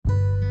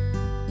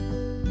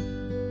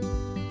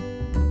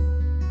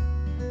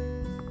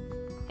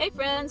Hey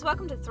friends,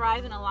 welcome to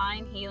Thrive and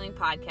Align Healing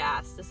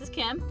Podcast. This is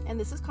Kim. And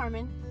this is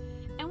Carmen.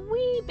 And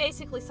we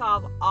basically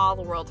solve all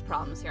the world's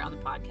problems here on the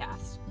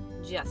podcast.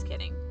 Just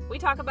kidding. We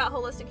talk about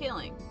holistic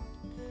healing.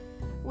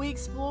 We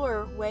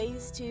explore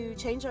ways to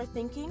change our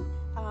thinking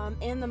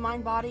and the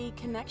mind-body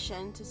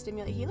connection to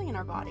stimulate healing in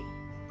our body.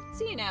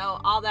 So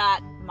all that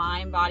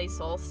mind, body,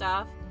 soul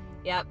stuff.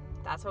 Yep,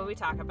 that's what we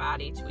talk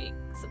about each week.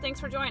 So thanks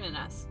for joining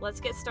us. Let's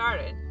get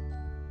started.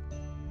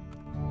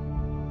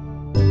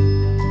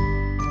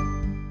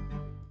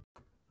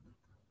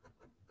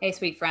 Hey,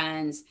 sweet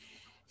friends.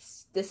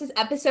 This is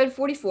episode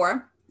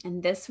 44,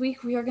 and this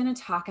week we are going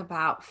to talk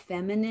about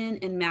feminine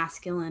and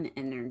masculine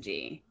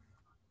energy.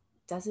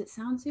 Does it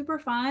sound super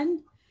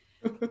fun?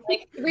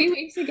 Like 3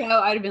 weeks ago,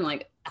 I'd have been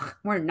like,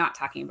 we're not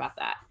talking about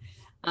that.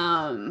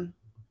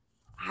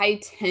 I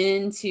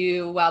tend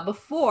to,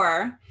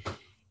 before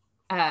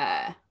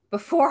I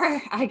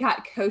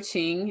got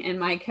coaching, and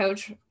my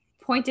coach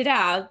pointed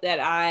out that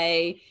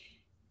I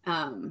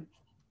have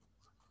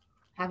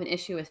an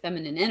issue with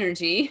feminine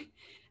energy.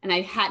 And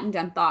I hadn't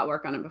done thought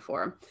work on it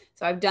before.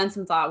 So I've done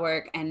some thought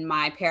work, and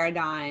my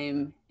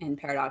paradigm and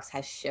paradox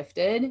has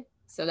shifted.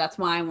 So that's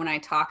why when I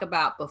talk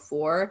about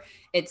before,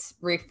 it's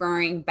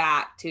referring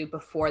back to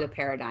before the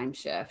paradigm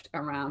shift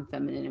around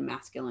feminine and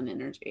masculine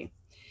energy.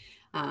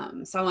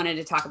 So I wanted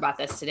to talk about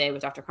this today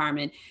with Dr.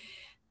 Carmen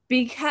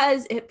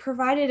because it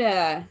provided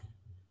a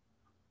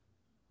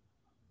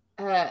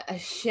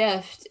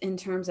shift in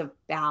terms of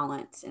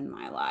balance in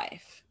my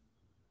life.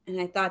 And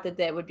I thought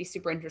that would be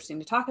super interesting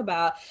to talk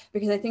about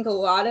because I think a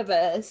lot of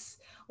us,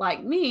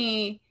 like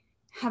me,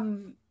 have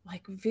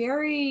like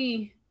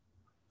very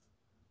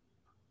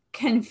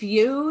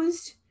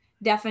confused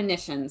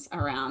definitions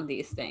around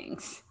these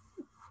things.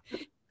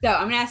 So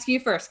I'm going to ask you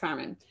first,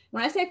 Carmen.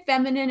 When I say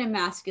feminine and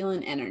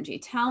masculine energy,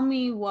 tell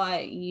me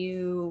what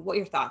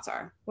your thoughts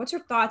are. What's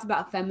your thoughts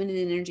about feminine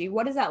energy?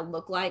 What does that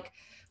look like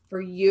for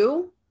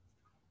you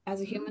as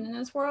a human in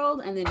this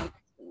world? And then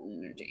masculine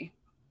energy.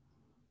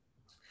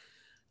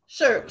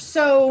 Sure.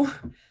 So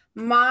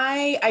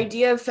my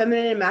idea of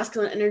feminine and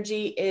masculine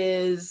energy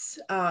is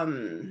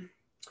from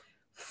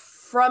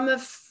a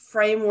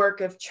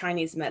framework of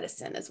Chinese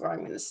medicine is where I'm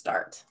going to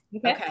start.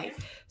 Okay.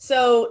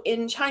 So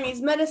in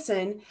Chinese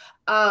medicine,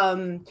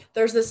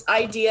 there's this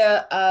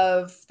idea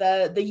of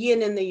the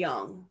yin and the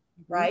yang,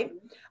 right?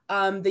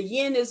 The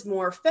yin is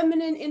more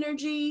feminine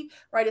energy,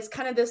 right? It's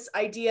kind of this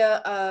idea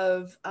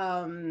of,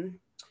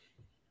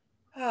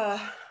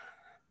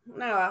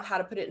 now how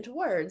to put it into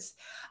words,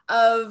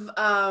 of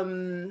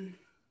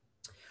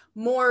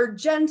more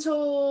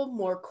gentle,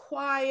 more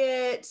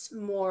quiet,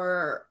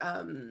 more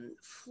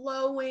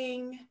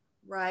flowing,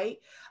 right?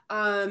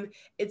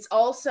 It's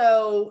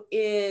also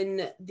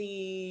in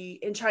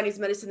Chinese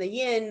medicine, the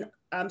yin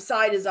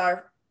side is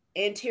our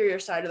anterior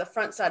side or the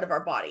front side of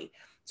our body.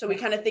 So we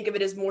kind of think of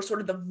it as more sort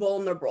of the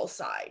vulnerable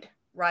side,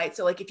 right?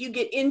 So like if you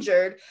get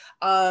injured,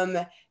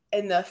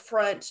 in the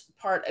front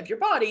part of your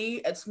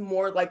body, it's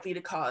more likely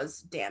to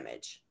cause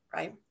damage,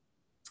 right?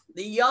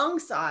 The yang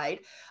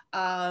side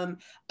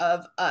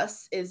of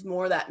us is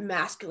more that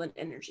masculine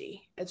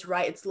energy. It's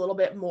right. It's a little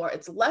bit more,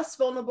 it's less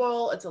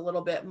vulnerable. It's a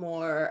little bit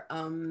more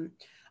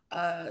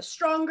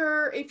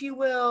stronger, if you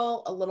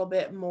will, a little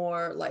bit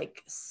more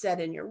like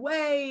set in your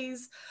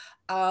ways.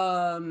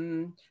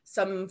 Some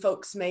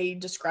folks may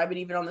describe it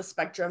even on the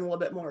spectrum, a little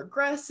bit more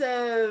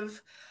aggressive.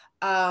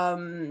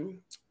 That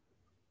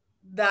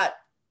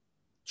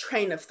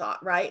train of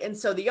thought, right? And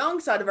so the yang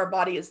side of our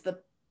body is the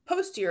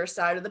posterior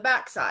side or the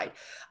back side.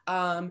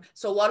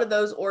 So a lot of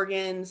those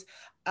organs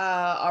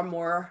are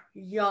more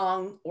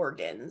yang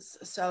organs.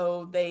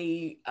 So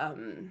they are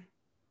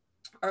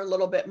a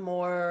little bit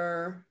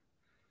more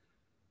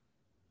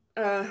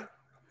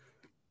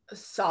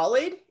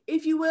solid,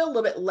 if you will, a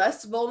little bit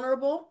less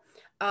vulnerable.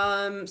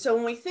 So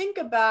when we think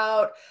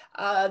about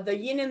the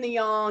yin and the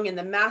yang and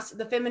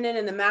the feminine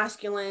and the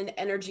masculine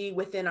energy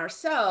within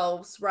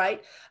ourselves,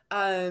 right?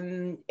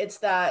 It's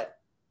that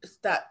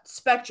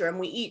spectrum.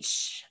 We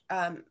each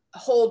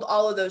hold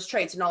all of those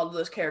traits and all of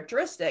those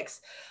characteristics.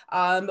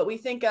 But we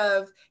think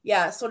of,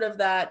 sort of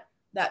that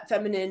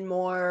feminine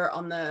more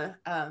on the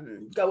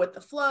go with the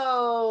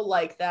flow,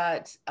 like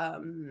that,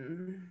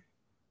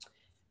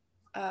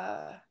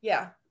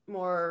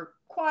 more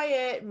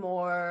quiet,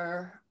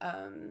 more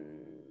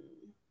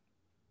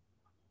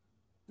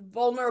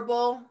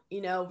vulnerable,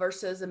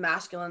 versus the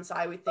masculine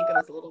side we think of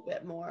as a little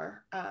bit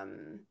more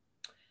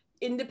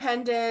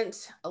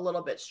independent, a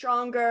little bit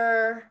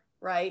stronger,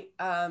 right?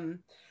 When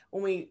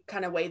we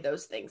kind of weigh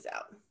those things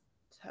out.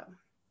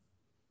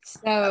 So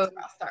that's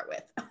what I'll start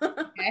with.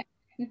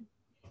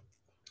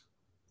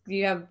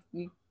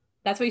 Okay.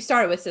 That's what you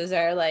started with, so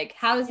there, like,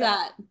 how do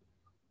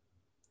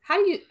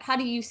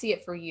you see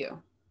it for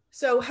you?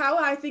 So how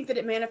I think that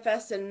it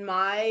manifests in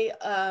my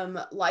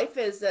life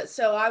is that,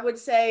 so I would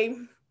say,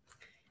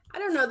 I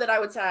don't know that I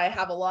would say I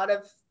have a lot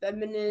of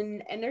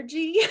feminine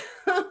energy.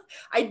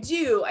 I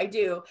do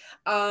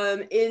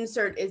in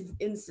certain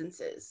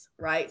instances,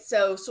 right?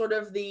 So sort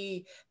of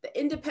the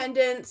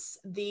independence,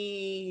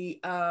 the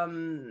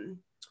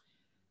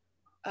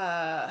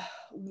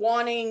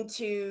wanting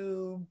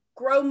to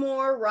grow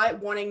more, right?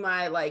 Wanting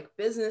my like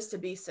business to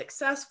be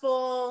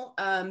successful,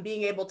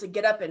 being able to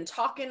get up and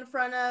talk in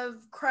front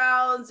of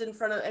crowds, in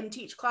front of and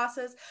teach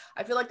classes.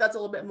 I feel like that's a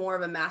little bit more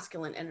of a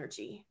masculine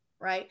energy,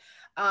 right?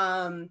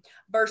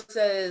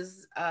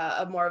 Versus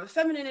a more of a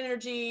feminine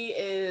energy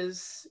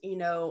is,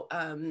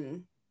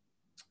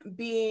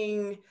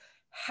 being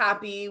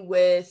happy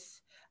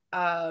with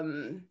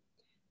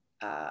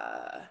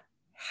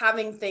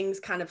having things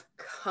kind of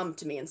come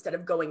to me instead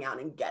of going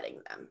out and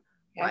getting them,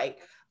 okay. Right?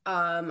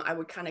 I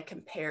would kind of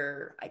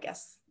compare, I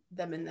guess,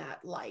 them in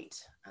that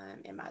light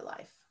in my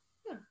life.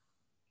 Yeah.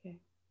 Okay.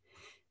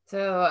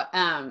 So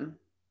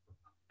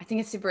I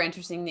think it's super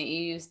interesting that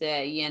you use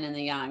the yin and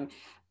the yang,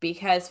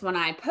 because when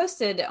I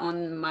posted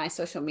on my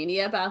social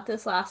media about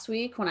this last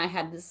week, when I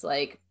had this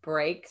like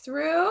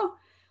breakthrough,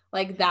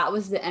 like that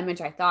was the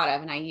image I thought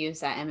of. And I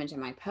used that image in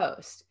my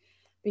post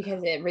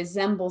because it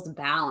resembles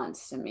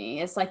balance to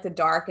me. It's like the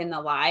dark and the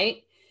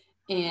light.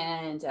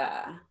 And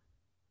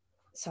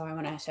so I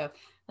want to show,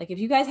 like, if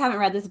you guys haven't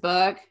read this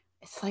book,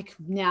 it's like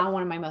now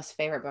one of my most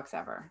favorite books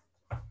ever,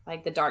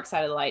 like The Dark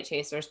Side of the Light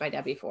Chasers by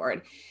Debbie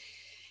Ford.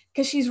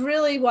 Because she's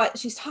really, what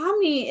she's taught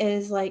me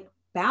is like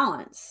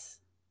balance.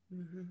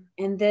 Mm-hmm.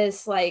 And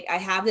this, like, I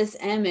have this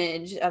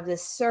image of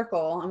this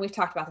circle, and we've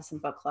talked about this in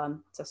book club.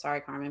 So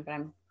sorry, Carmen, but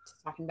I'm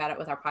just talking about it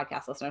with our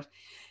podcast listeners.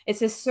 It's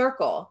this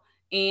circle,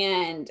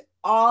 and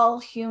all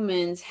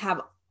humans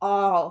have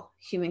all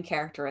human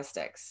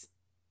characteristics,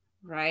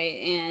 right?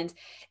 And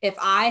if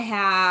I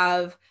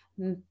have,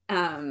 if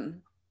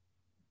I'm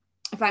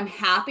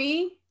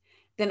happy,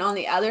 then on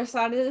the other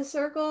side of the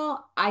circle,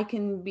 I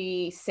can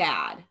be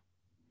sad.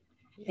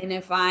 Yeah. And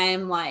if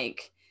I'm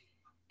like,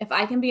 if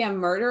I can be a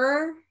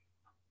murderer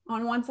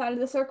on one side of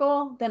the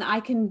circle, then I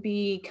can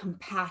be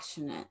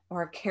compassionate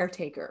or a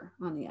caretaker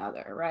on the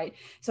other, right?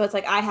 So it's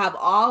like I have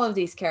all of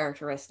these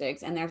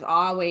characteristics, and there's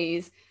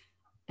always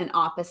an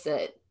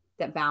opposite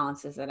that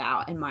balances it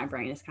out in my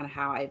brain. Is kind of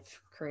how I've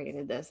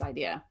created this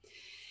idea.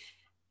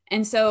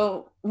 And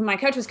so when my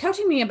coach was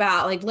coaching me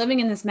about like living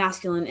in this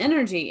masculine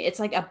energy, it's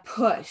like a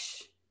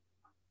push,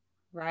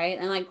 right?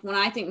 And like when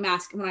I think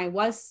when I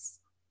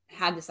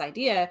had this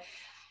idea,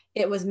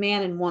 it was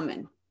man and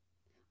woman.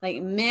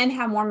 Like men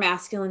have more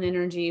masculine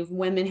energy,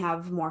 women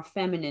have more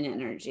feminine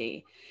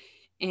energy.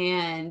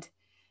 And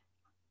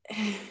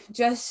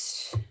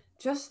just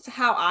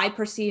how I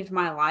perceived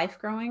my life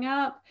growing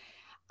up,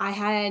 I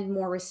had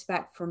more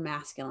respect for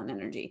masculine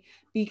energy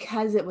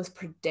because it was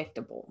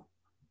predictable.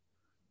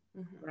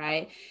 Mm-hmm.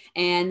 Right.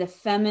 And the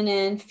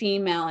feminine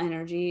female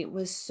energy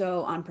was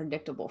so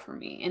unpredictable for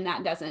me. And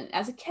that doesn't,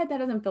 as a kid, that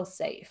doesn't feel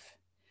safe.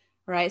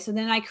 Right. So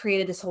then I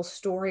created this whole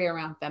story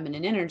around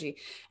feminine energy,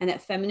 and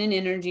that feminine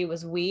energy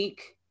was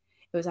weak.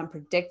 It was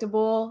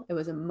unpredictable. It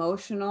was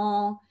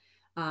emotional.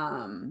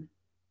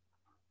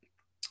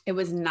 It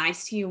was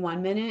nice to you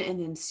one minute and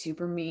then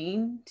super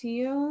mean to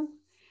you.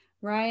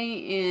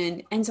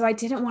 Right. And so I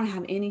didn't want to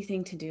have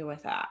anything to do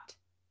with that.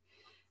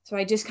 So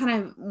I just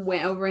kind of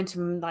went over into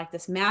like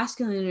this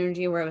masculine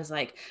energy where it was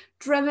like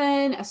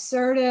driven,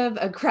 assertive,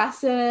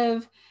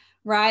 aggressive,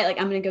 right? Like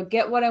I'm going to go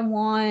get what I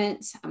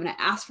want. I'm going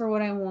to ask for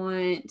what I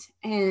want.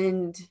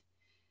 And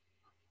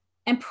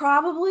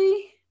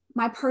probably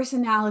my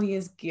personality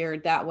is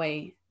geared that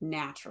way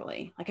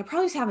naturally. Like I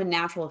probably just have a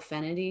natural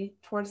affinity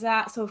towards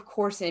that. So of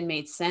course it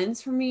made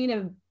sense for me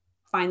to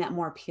find that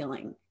more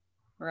appealing.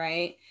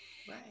 Right.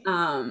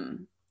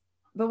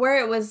 But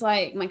where it was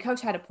like, my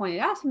coach had to point it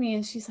out to me,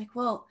 and she's like,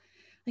 well,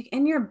 like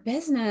in your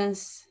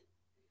business,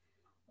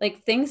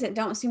 like things that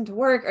don't seem to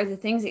work are the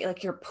things that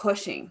like you're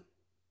pushing,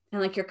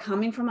 and like you're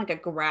coming from like a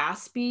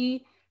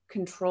graspy,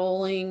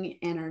 controlling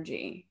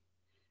energy,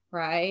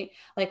 right?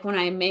 Like when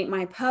I make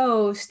my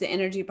posts, the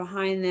energy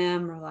behind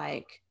them are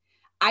like,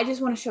 I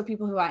just want to show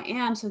people who I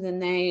am, so then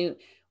they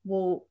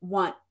will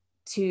want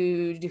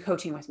to do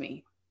coaching with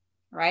me,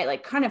 right?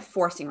 Like kind of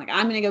forcing, like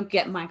I'm going to go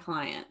get my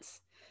clients.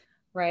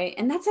 Right.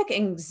 And that's like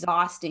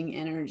exhausting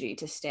energy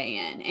to stay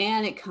in.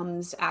 And it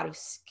comes out of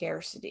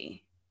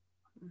scarcity.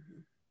 Mm-hmm.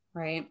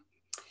 Right.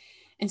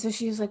 And so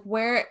she was like,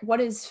 what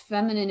is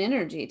feminine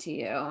energy to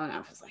you? And I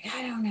was like,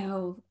 I don't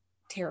know.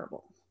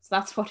 Terrible. So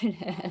that's what it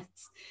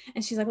is.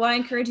 And she's like, well, I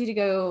encourage you to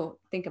go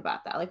think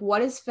about that. Like,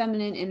 what is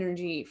feminine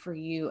energy for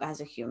you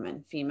as a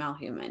human, female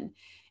human?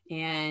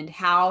 And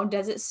how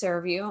does it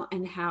serve you?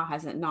 And how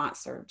has it not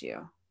served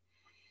you?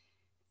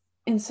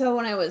 And so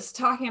when I was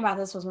talking about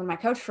this with one of my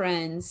coach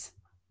friends,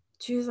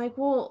 she was like,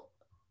 well,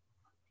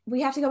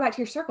 we have to go back to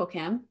your circle,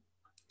 Kim.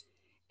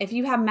 If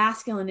you have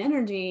masculine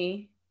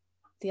energy,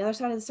 the other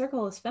side of the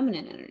circle is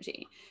feminine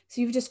energy. So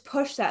you've just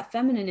pushed that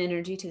feminine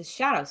energy to the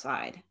shadow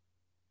side.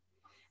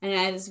 And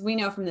as we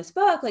know from this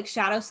book, like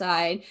shadow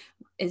side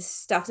is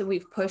stuff that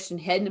we've pushed and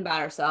hidden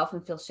about ourselves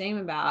and feel shame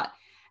about.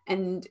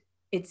 And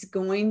it's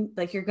going,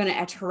 like, you're going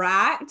to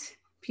attract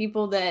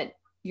people that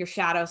your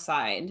shadow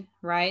side,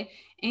 right?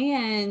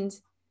 And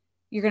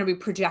you're going to be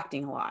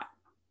projecting a lot.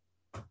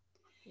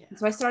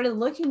 So I started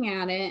looking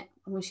at it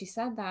when she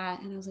said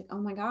that, and I was like, oh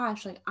my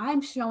gosh, like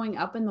I'm showing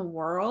up in the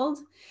world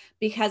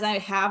because I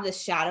have the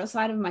shadow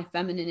side of my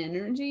feminine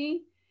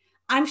energy.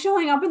 I'm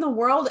showing up in the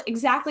world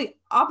exactly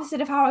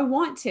opposite of how I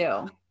want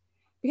to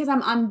because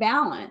I'm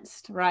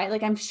unbalanced, right?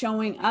 Like I'm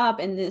showing up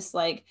in this,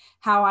 like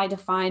how I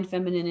define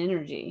feminine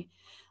energy,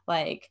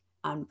 like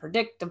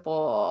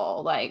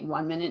unpredictable, like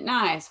 1 minute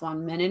nice,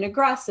 1 minute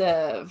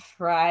aggressive,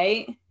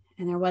 right?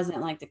 And there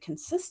wasn't like the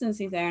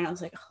consistency there. And I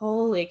was like,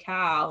 holy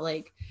cow,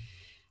 like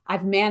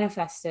I've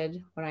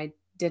manifested what I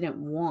didn't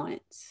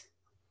want.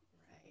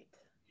 Right.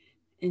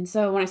 And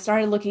so when I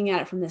started looking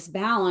at it from this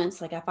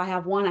balance, like if I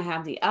have one, I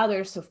have the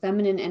other. So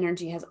feminine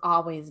energy has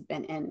always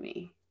been in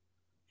me.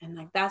 And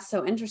like that's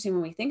so interesting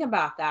when we think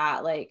about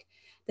that, like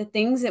the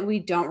things that we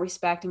don't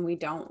respect and we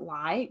don't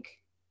like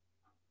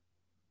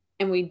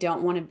and we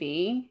don't want to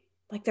be,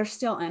 like they're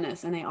still in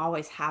us and they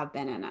always have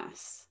been in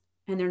us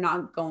and they're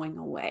not going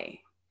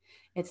away.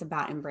 It's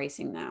about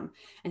embracing them.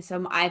 And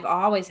so I've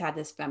always had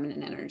this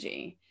feminine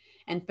energy,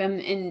 and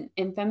feminine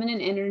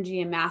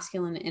energy and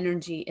masculine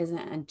energy isn't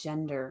a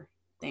gender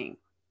thing.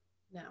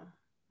 No.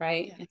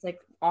 Right? Yeah. It's like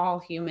all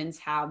humans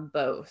have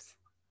both.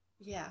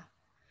 Yeah.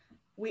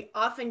 We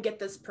often get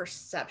this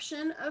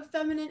perception of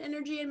feminine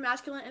energy and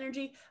masculine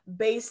energy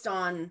based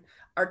on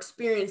our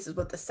experiences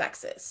with the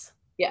sexes.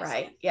 Yes.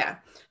 Right. Yeah.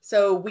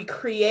 So we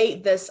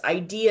create this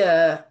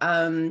idea.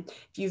 If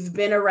you've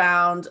been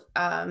around,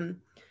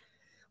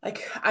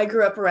 like I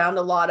grew up around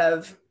a lot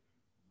of,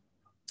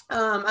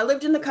 I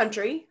lived in the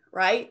country,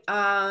 right?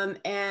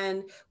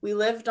 And we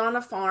lived on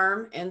a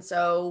farm. And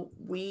so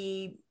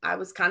I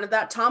was kind of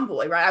that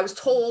tomboy, right? I was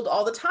told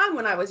all the time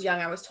when I was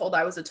young, I was told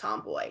I was a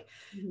tomboy,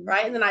 Mm-hmm.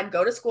 right? And then I'd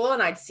go to school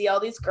and I'd see all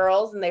these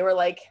girls and they were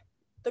like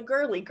the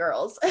girly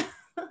girls.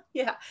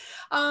 Yeah.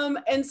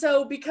 And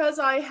so because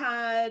I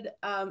had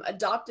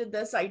adopted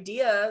this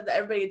idea that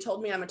everybody had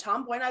told me I'm a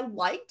tomboy and I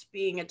liked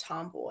being a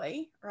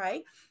tomboy,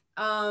 right?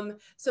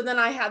 So then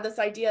I had this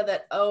idea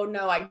that, oh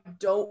no, I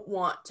don't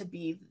want to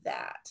be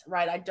that,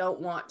 right? I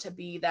don't want to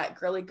be that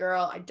girly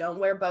girl. I don't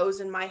wear bows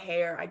in my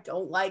hair. I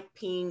don't like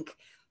pink,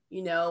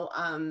 you know?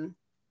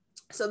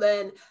 So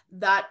then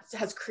that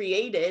has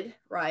created,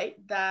 right,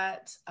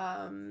 that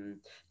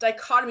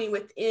dichotomy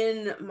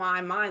within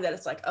my mind that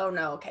it's like, oh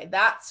no, okay,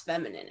 that's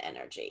feminine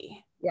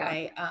energy, Yeah.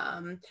 right?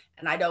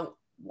 And I don't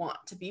want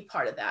to be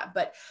part of that,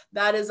 but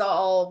that is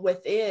all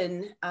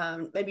within,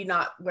 maybe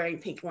not wearing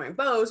pink and wearing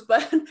bows,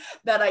 but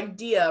that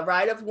idea,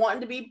 right, of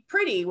wanting to be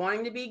pretty,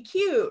 wanting to be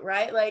cute,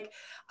 right? Like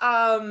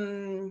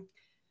all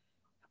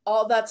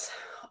that's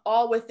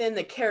all within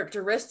the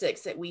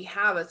characteristics that we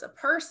have as a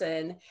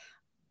person.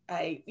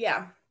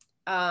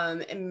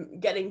 And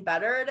getting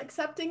better at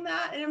accepting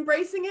that and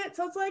embracing it.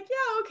 So it's like,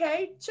 yeah,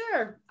 okay,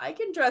 sure, I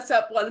can dress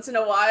up once in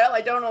a while. I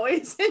don't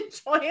always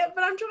enjoy it,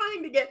 but I'm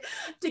trying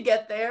to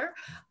get there.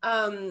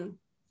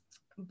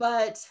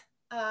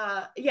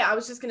 Yeah, I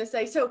was just gonna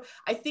say, so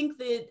I think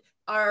that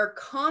our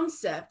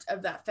concept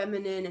of that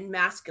feminine and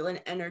masculine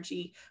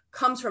energy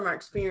comes from our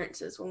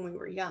experiences when we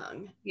were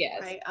young.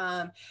 Yes. Right.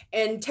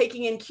 And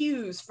taking in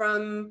cues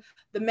from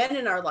the men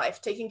in our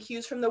life, taking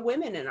cues from the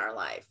women in our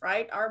life,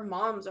 right? Our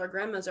moms, our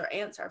grandmas, our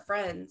aunts, our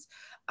friends,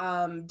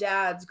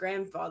 dads,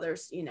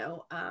 grandfathers,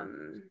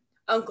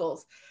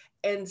 uncles.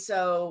 And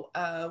so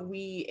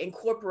we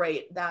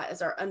incorporate that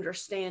as our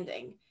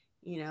understanding,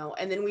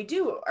 and then we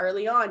do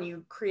early on,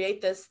 you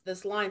create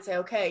this line, say,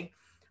 okay,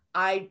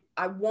 I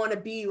want to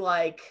be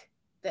like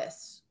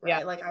this, right?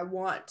 Yeah. Like I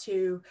want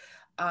to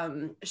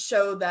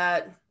show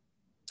that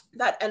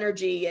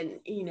energy and,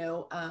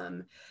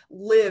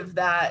 live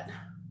that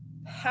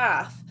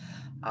path.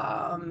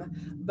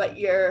 But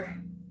you're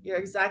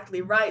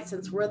exactly right.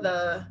 Since we're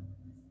the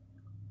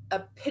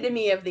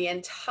epitome of the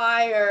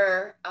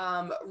entire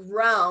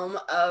realm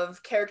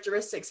of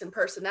characteristics and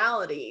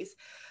personalities,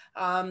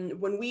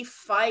 when we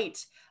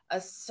fight a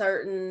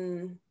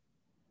certain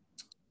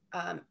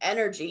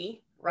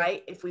energy,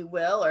 right, if we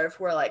will, or if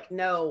we're like,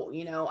 no,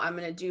 I'm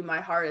going to do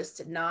my hardest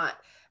to not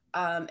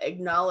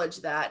acknowledge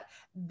that,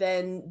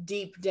 then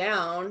deep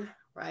down,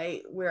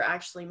 right, we're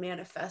actually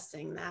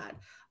manifesting that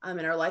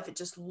in our life. It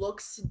just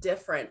looks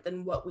different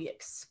than what we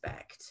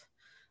expect.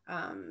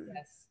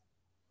 Yes.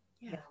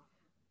 Yeah.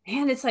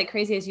 And it's like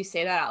crazy as you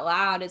say that out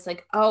loud. It's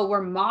like, oh,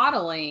 we're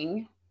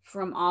modeling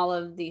from all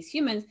of these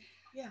humans.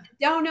 Yeah.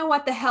 Don't know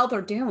what the hell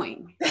they're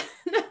doing.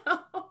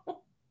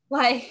 No.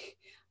 Like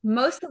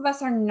most of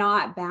us are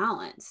not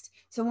balanced.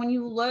 So when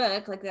you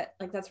look like that,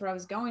 like that's where I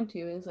was going to,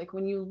 is like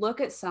when you look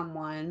at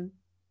someone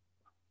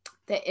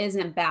that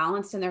isn't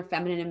balanced in their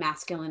feminine and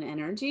masculine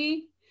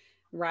energy,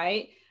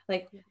 right?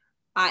 Like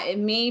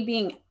me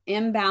being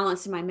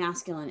imbalanced in my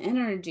masculine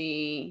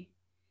energy,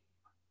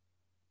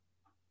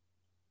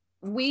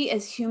 we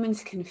as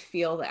humans can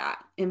feel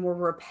that, and we're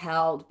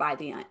repelled by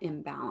the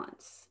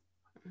imbalance.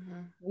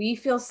 Mm-hmm. We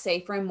feel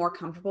safer and more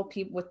comfortable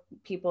with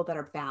people that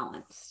are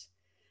balanced,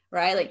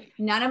 right? Like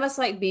none of us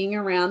like being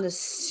around the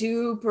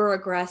super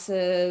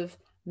aggressive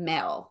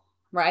male,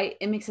 right?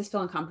 It makes us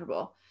feel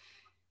uncomfortable.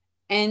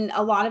 And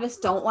a lot of us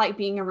don't like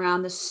being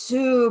around the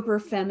super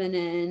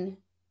feminine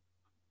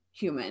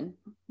human,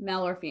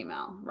 male or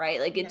female, right?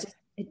 Like it just,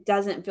 it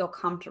doesn't feel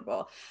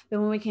comfortable. But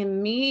when we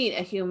can meet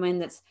a human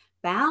that's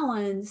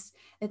balanced,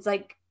 it's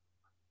like,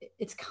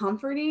 it's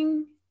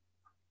comforting,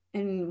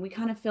 and we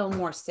kind of feel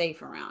more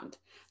safe around,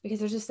 because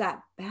there's just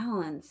that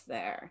balance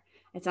there.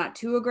 It's not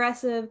too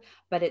aggressive,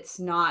 but it's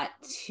not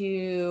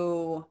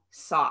too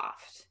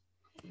soft.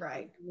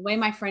 Right. The way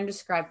my friend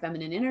described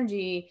feminine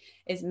energy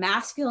is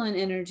masculine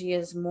energy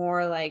is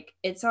more like,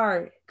 it's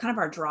our kind of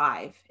our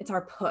drive, it's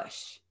our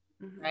push,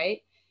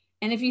 right?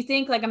 And if you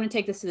think, like, I'm going to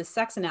take this to the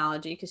sex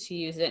analogy because she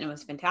used it and it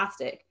was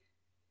fantastic.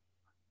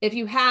 If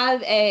you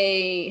have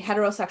a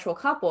heterosexual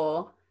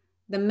couple,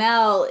 the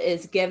male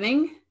is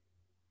giving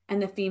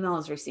and the female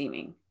is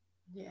receiving.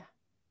 Yeah.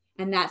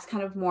 And that's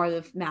kind of more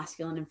the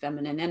masculine and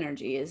feminine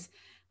energy, is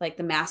like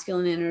the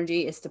masculine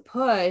energy is to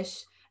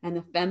push and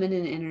the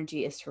feminine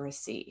energy is to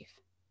receive.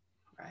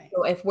 Right.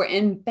 So if we're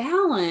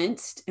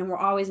imbalanced and we're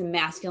always in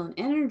masculine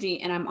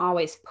energy and I'm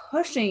always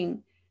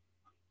pushing,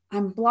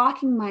 I'm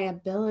blocking my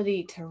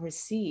ability to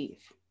receive.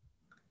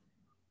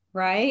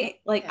 Right?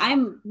 Like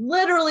I'm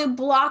literally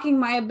blocking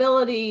my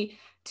ability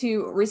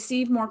to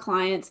receive more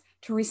clients,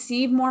 to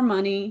receive more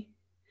money,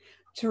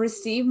 to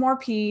receive more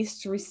peace,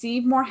 to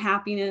receive more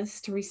happiness,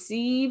 to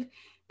receive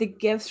the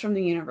gifts from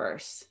the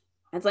universe.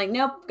 And it's like,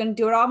 nope, I'm going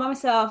to do it all by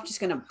myself.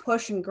 Just going to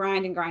push and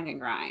grind and grind and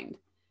grind.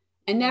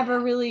 And never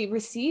really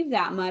receive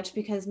that much,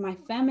 because my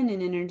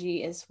feminine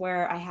energy is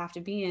where I have to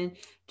be in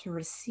to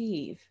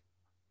receive.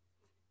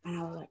 And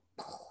I was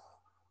like,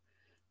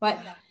 but,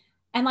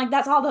 and like,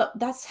 that's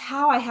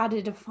how I had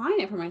to define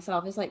it for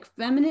myself. It's like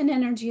feminine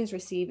energy is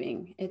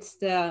receiving. It's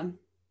the,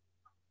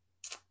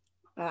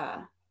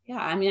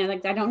 I mean,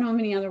 I don't know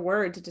many other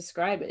word to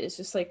describe it. It's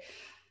just like,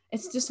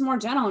 it's just more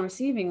gentle and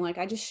receiving. Like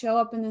I just show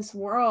up in this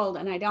world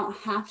and I don't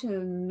have to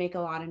make a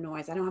lot of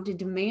noise. I don't have to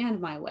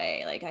demand my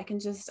way. Like I can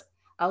just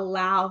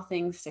allow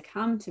things to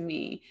come to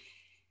me.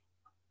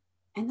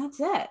 And that's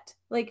it.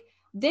 Like,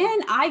 then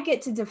I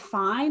get to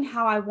define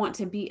how I want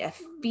to be a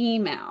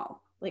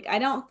female. Like, I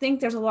don't think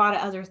there's a lot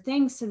of other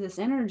things to this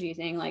energy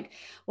thing. Like,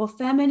 well,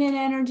 feminine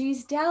energy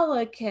is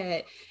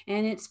delicate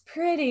and it's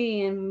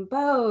pretty and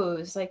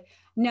bows. Like,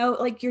 no,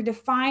 like you're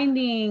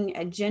defining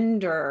a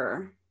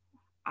gender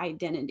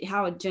identity,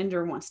 how a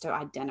gender wants to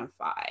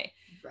identify.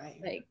 Right.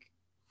 Like,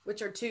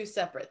 which are two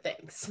separate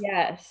things.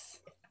 Yes.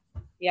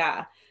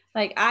 Yeah.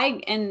 Like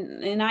I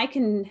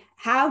can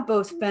have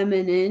both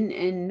feminine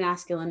and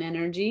masculine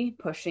energy,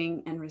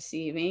 pushing and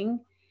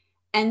receiving,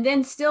 and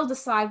then still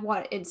decide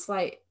what it's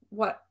like,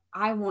 what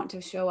I want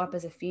to show up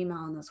as a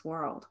female in this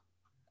world.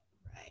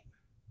 Right.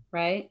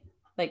 Right.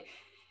 Like,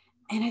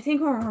 and I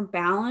think when we're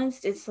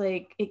balanced, it's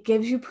like, it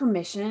gives you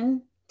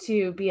permission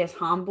to be a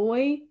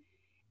tomboy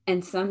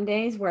and some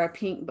days wear a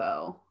pink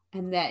bow,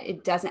 and that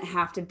it doesn't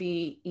have to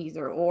be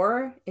either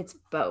or, it's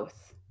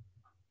both.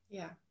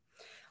 Yeah.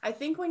 I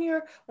think when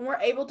we're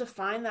able to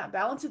find that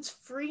balance, it's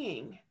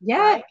freeing. Yeah.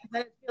 Right?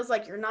 Then it feels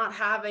like you're not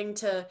having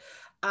to,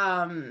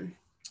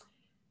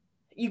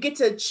 you get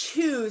to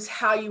choose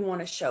how you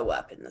want to show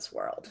up in this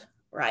world,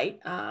 right?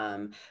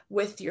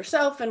 With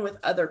yourself and with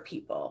other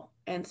people.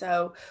 And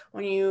so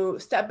when you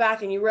step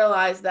back and you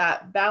realize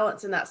that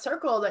balance in that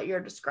circle that you're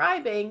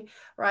describing,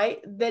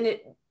 right, then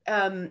it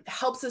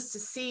helps us to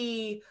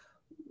see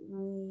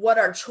what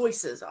our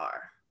choices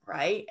are,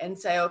 right? And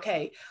say,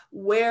 okay,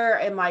 where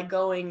am I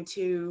going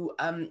to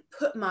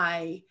put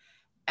my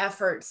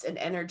efforts and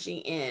energy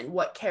in?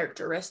 What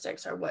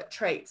characteristics or what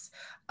traits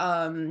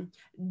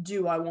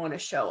do I want to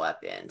show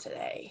up in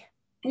today?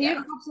 And you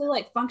don't have to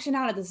like function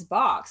out of this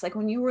box. Like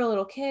when you were a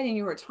little kid and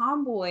you were a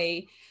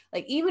tomboy,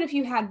 like even if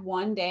you had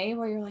one day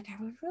where you're like,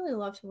 I would really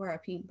love to wear a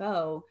pink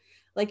bow,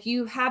 like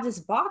you have this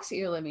box that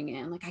you're living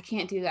in. Like, I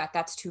can't do that.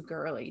 That's too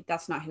girly.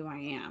 That's not who I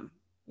am.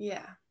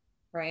 Yeah.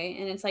 Right.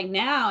 And it's like,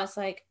 now it's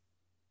like,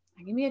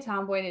 I can be a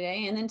tomboy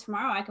today, and then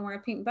tomorrow I can wear a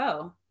pink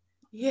bow.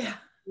 Yeah.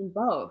 In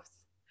both.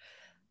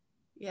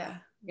 Yeah.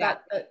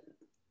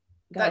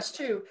 That's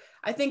true.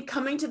 I think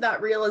coming to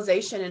that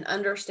realization and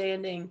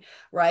understanding,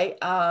 right,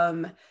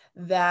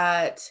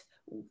 that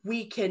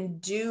we can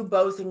do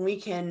both and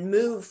we can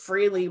move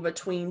freely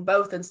between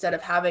both, instead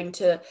of having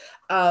to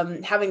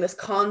having this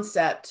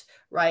concept,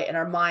 right, in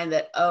our mind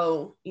that,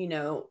 oh,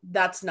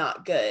 that's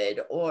not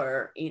good,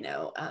 or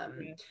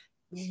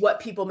what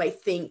people may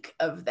think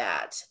of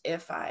that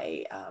if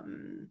I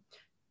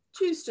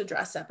choose to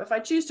dress up, if I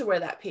choose to wear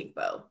that pink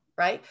bow,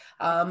 right?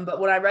 But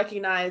when I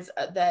recognize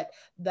that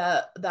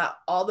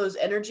all those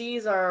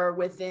energies are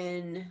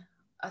within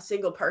a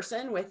single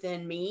person,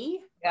 within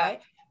me,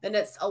 right? Then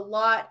it's a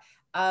lot,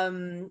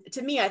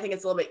 to me, I think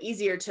it's a little bit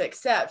easier to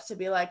accept, to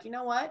be like, you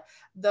know what,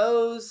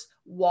 those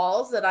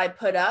walls that I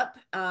put up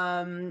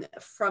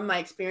from my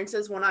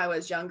experiences when I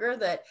was younger,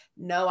 that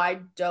no,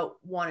 I don't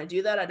want to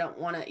do that. I don't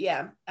want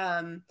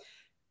to,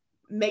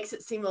 makes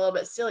it seem a little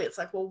bit silly. It's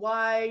like, well,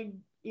 why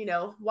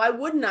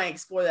wouldn't I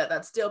explore that?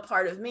 That's still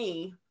part of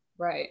me.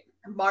 Right.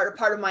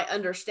 Part of my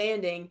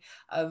understanding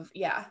of,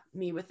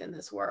 me within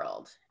this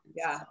world.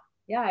 Yeah.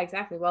 Yeah,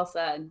 exactly. Well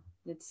said.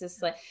 It's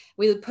just like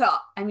we put,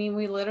 I mean,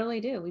 we literally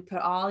do. We put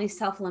all these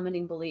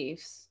self-limiting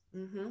beliefs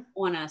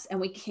on us, and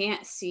we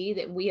can't see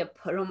that we have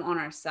put them on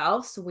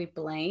ourselves. So we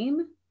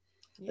blame.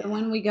 But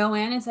when we go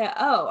in and say,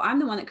 oh, I'm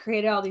the one that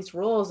created all these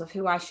rules of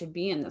who I should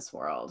be in this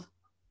world.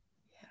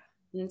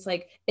 And it's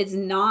like, it's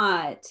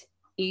not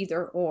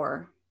either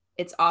or,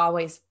 it's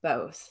always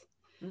both.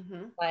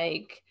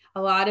 Like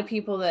a lot of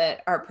people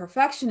that are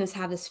perfectionists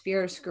have this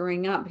fear of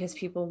screwing up because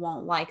people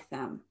won't like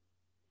them.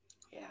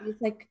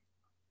 It's like,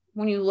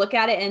 when you look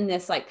at it in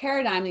this like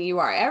paradigm that you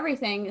are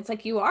everything, it's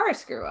like you are a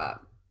screw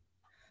up.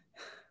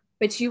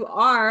 But you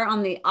are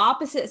on the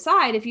opposite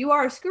side. If you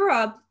are a screw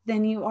up,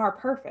 then you are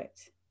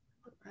perfect.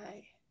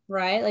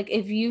 Right? Like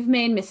if you've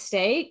made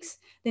mistakes,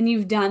 then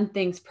you've done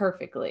things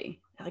perfectly.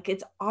 Like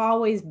it's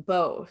always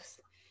both.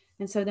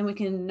 And so then we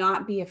can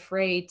not be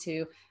afraid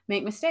to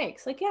make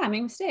mistakes. Like, yeah, I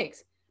make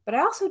mistakes, but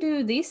I also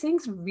do these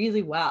things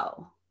really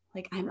well.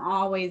 Like I'm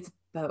always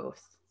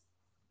both.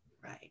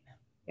 Right.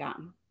 Yeah.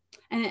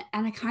 And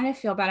I kind of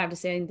feel bad after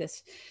saying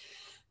this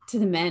to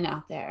the men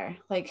out there.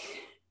 Like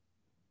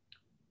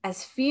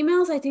as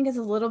females, I think it's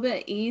a little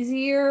bit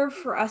easier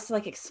for us to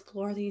like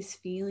explore these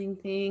feeling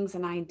things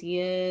and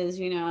ideas,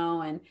 you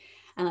know, and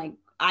like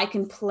I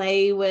can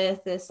play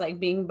with this like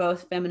being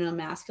both feminine and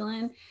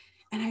masculine.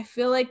 And I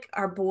feel like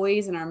our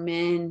boys and our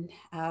men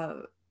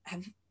have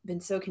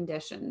been so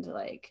conditioned,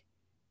 like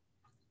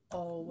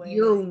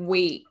you're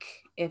weak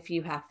if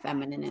you have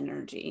feminine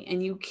energy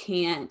and you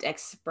can't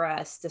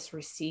express this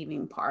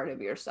receiving part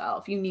of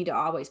yourself. You need to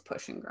always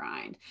push and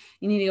grind.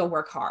 You need to go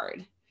work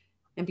hard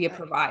and be a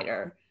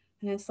provider.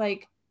 And it's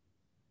like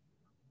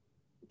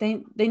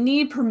they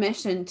need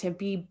permission to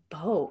be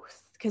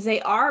both because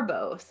they are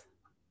both.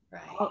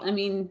 Right. I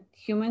mean,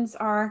 humans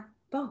are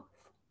both.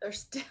 They're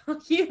still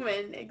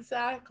human.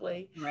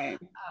 Exactly. Right.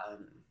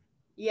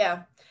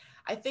 Yeah.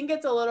 I think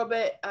it's a little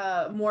bit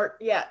more,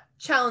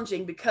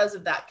 challenging because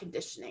of that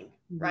conditioning,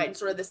 right? And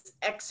sort of this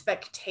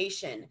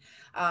expectation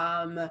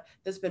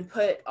that's been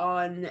put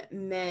on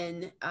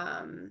men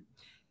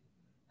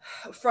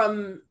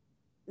from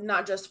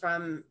not just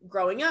from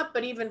growing up,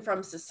 but even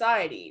from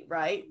society,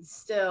 right?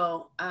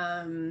 Still,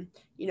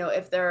 you know,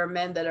 if there are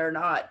men that are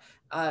not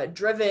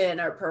driven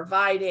or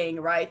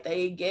providing, right,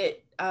 they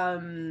get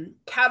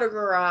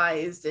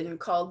categorized and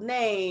called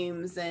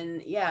names,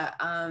 and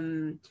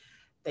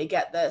they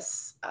get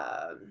this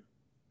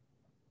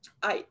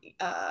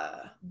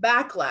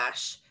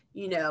backlash,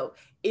 you know,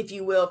 if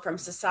you will, from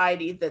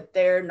society that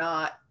they're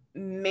not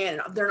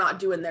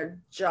doing their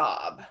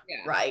job,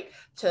 right,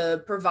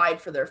 to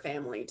provide for their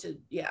family, to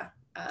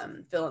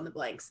fill in the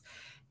blanks.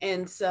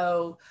 And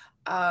so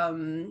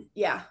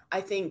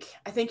I think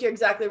you're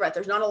exactly right.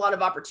 There's not a lot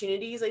of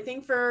opportunities, I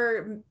think,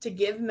 to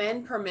give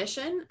men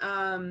permission.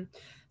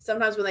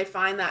 Sometimes when they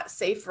find that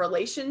safe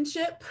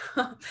relationship,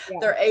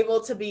 they're able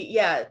to be,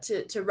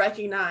 to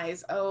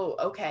recognize, oh,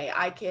 okay,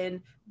 I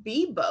can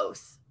be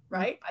both,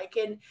 right? I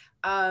can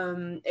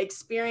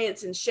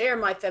experience and share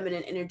my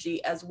feminine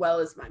energy as well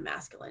as my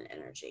masculine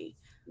energy.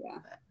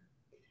 But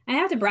I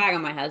have to brag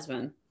on my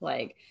husband,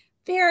 like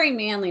very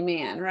manly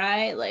man,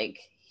 right? Like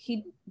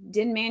he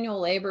did manual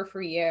labor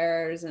for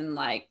years and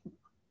like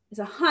is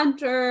a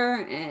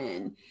hunter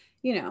and,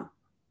 you know,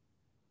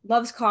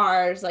 loves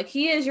cars. Like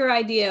he is your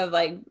idea of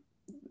like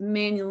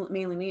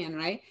manly man,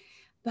 right?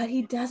 But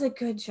he does a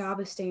good job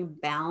of staying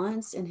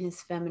balanced in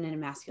his feminine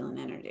and masculine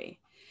energy.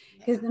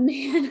 Because the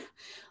man,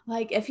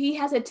 like if he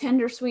has a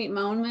tender, sweet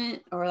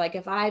moment, or like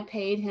if I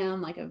paid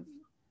him like a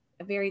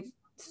very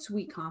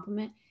sweet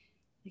compliment,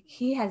 like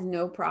he has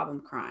no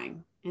problem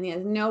crying. And he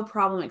has no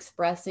problem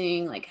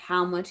expressing like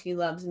how much he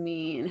loves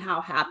me and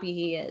how happy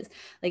he is.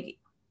 Like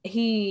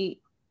he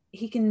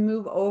can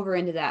move over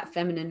into that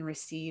feminine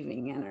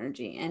receiving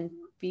energy and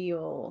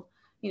feel,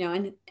 you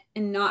know,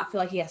 and not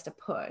feel like he has to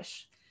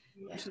push.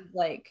 Which is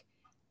like,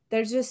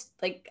 there's just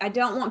like, I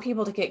don't want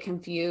people to get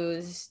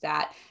confused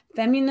that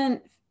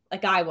feminine,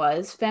 like I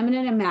was,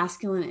 feminine and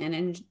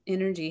masculine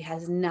energy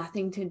has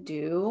nothing to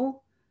do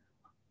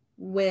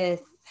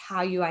with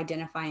how you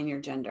identify in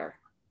your gender.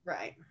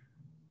 Right.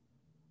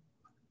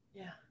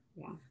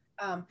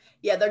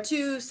 They're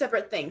two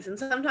separate things, and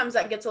sometimes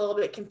that gets a little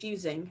bit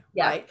confusing,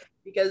 right?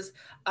 Because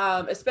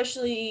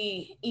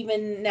especially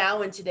even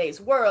now in today's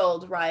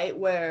world, right,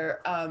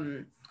 where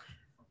a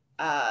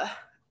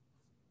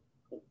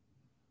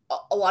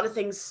lot of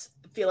things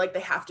feel like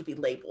they have to be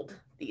labeled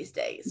these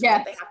days.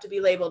 Right? They have to be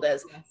labeled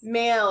as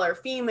male or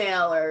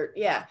female or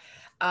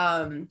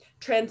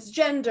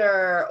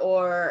transgender,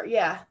 or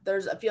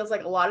it feels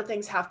like a lot of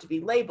things have to be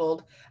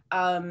labeled,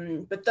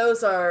 but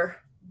those are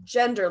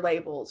gender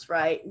labels,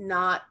 right?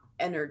 Not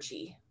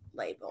energy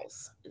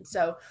labels. And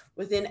so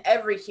within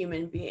every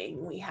human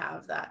being, we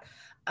have that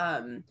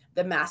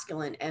the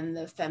masculine and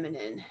the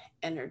feminine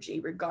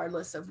energy,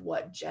 regardless of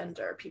what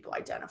gender people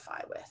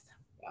identify with.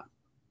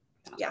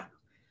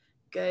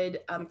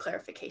 Good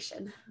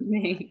clarification.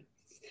 Anything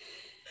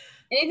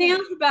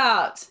else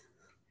about?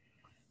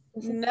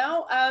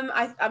 No,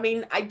 I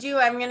mean, I'm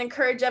going to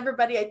encourage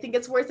everybody. I think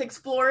it's worth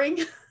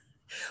exploring.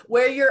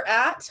 where you're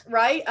at,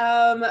 right?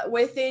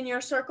 Within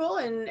your circle.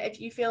 And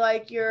if you feel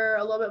like you're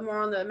a little bit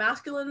more on the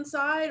masculine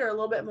side or a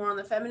little bit more on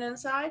the feminine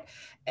side,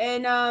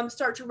 and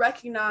start to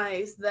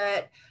recognize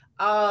that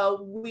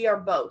we are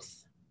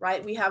both,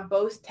 right? We have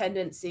both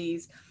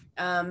tendencies,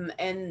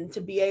 and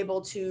to be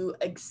able to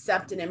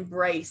accept and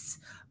embrace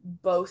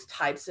both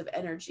types of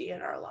energy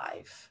in our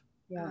life.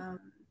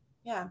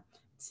 Yeah.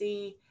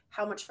 See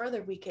how much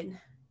further we can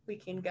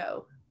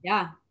go.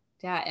 Yeah.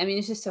 I mean,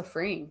 it's just so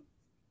freeing.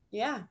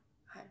 Yeah.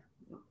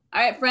 All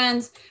right,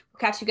 friends, we'll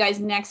catch you guys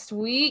next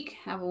week.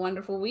 Have a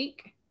wonderful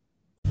week.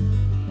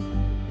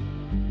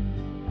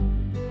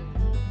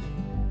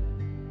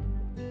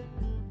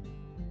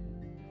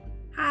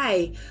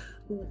 Hi.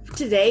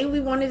 Today, we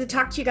wanted to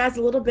talk to you guys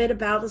a little bit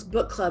about this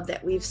book club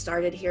that we've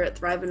started here at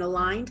Thrive and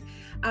Aligned.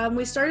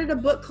 We started a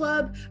book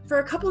club for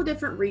a couple of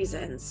different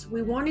reasons.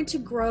 We wanted to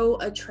grow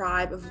a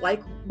tribe of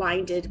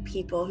like-minded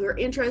people who are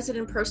interested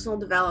in personal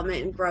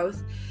development and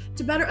growth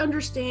to better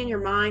understand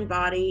your mind,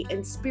 body,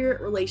 and spirit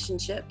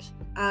relationships,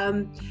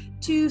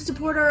 to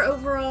support our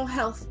overall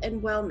health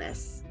and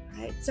wellness.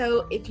 Right?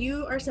 So if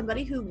you are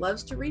somebody who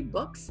loves to read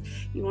books,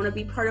 you want to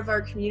be part of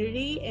our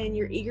community, and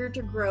you're eager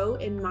to grow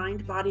in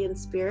mind, body, and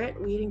spirit,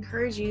 we'd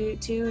encourage you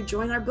to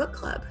join our book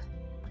club.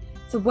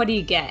 So what do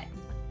you get?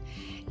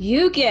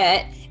 You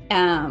get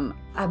a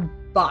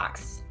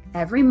box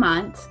every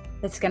month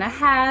that's going to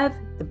have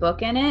the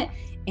book in it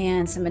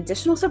and some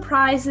additional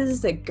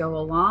surprises that go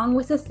along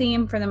with the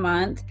theme for the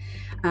month.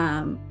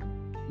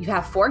 You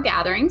have 4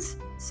 gatherings.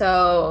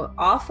 So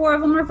all 4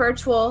 of them are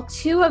virtual.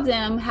 2 of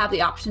them have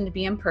the option to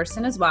be in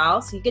person as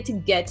well. So you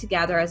get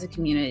together as a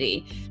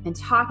community and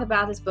talk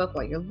about this book,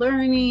 what you're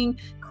learning,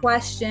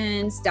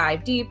 questions,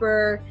 dive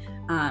deeper,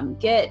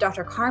 get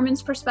Dr.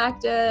 Carmen's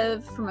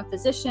perspective from a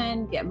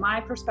physician, get my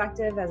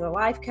perspective as a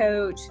life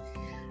coach.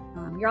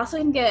 You're also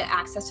going to get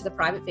access to the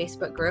private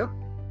Facebook group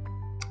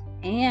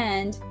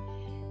and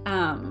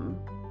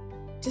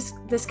just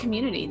this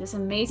community, this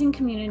amazing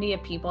community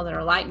of people that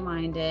are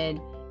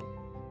like-minded,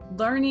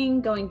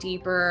 learning, going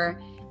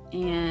deeper,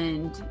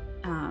 and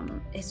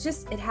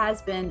it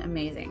has been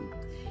amazing.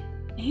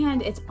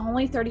 And it's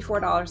only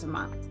 $34 a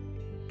month.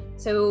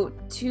 So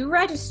to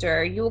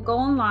register, you will go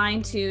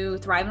online to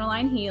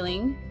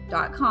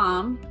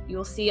thriveandalignedhealing.com. You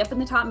will see up in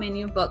the top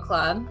menu book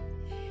club,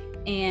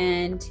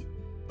 and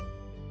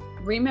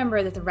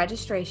remember that the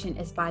registration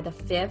is by the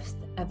 5th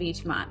of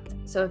each month.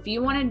 So if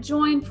you want to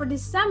join for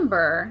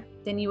December,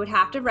 then you would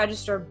have to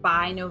register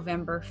by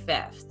November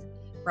 5th.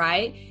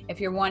 Right? If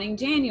you're wanting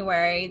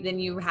January, then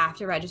you have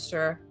to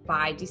register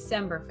by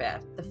December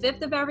 5th. The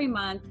 5th of every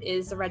month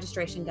is the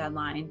registration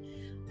deadline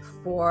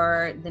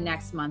for the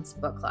next month's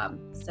book club.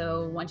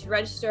 So once you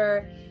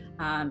register,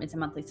 it's a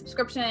monthly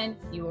subscription.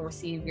 You will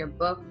receive your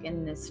book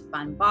in this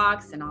fun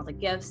box and all the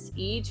gifts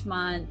each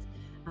month.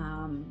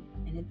 And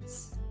we'll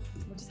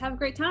just have a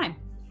great time.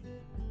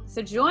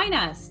 So join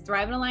us,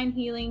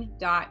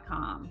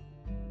 thriveandalignedhealing.com.